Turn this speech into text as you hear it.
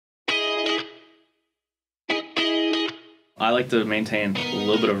I like to maintain a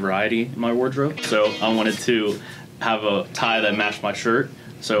little bit of variety in my wardrobe, so I wanted to have a tie that matched my shirt.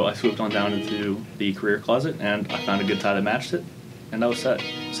 So I swooped on down into the career closet and I found a good tie that matched it, and I was set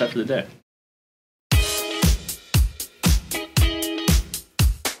for the day.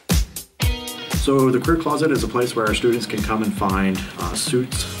 So the career closet is a place where our students can come and find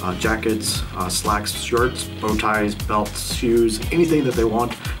suits, jackets, slacks, shirts, bow ties, belts, shoes, anything that they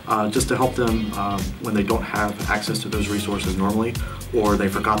want, just to help them when they don't have access to those resources normally, or they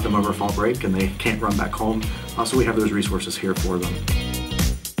forgot them over fall break and they can't run back home. So we have those resources here for them.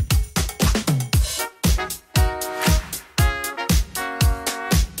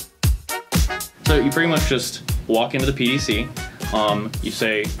 So you pretty much just walk into the PDC, you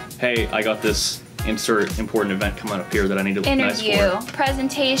say, hey, I got this insert important event coming up here that I need to look nice for. Interview,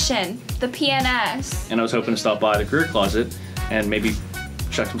 presentation, the PNS. And I was hoping to stop by the career closet and maybe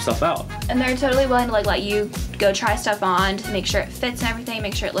check some stuff out. And they're totally willing to let you go try stuff on to make sure it fits and everything,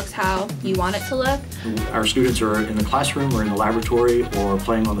 make sure it looks how you want it to look. Our students are in the classroom or in the laboratory or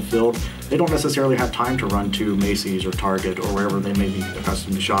playing on the field. They don't necessarily have time to run to Macy's or Target or wherever they may be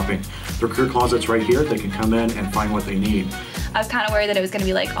accustomed to shopping. Their career closet's right here. They can come in and find what they need. I was kind of worried that it was going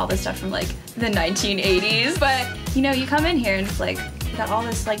to be all this stuff from the 1980s, but you come in here and it's you got all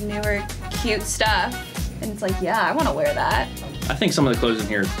this newer cute stuff, and it's yeah, I want to wear that. I think some of the clothes in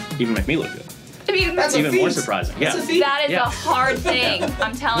here even make me look good. I mean, that's even more surprising. Yeah, that is a hard thing.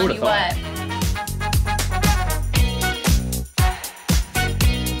 I'm telling you what.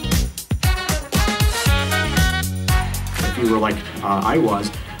 If you were like I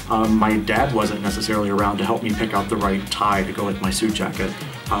was, my dad wasn't necessarily around to help me pick out the right tie to go with my suit jacket.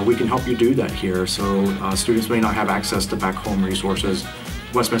 We can help you do that here, so students may not have access to back home resources.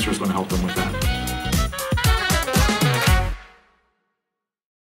 Westminster is going to help them with that.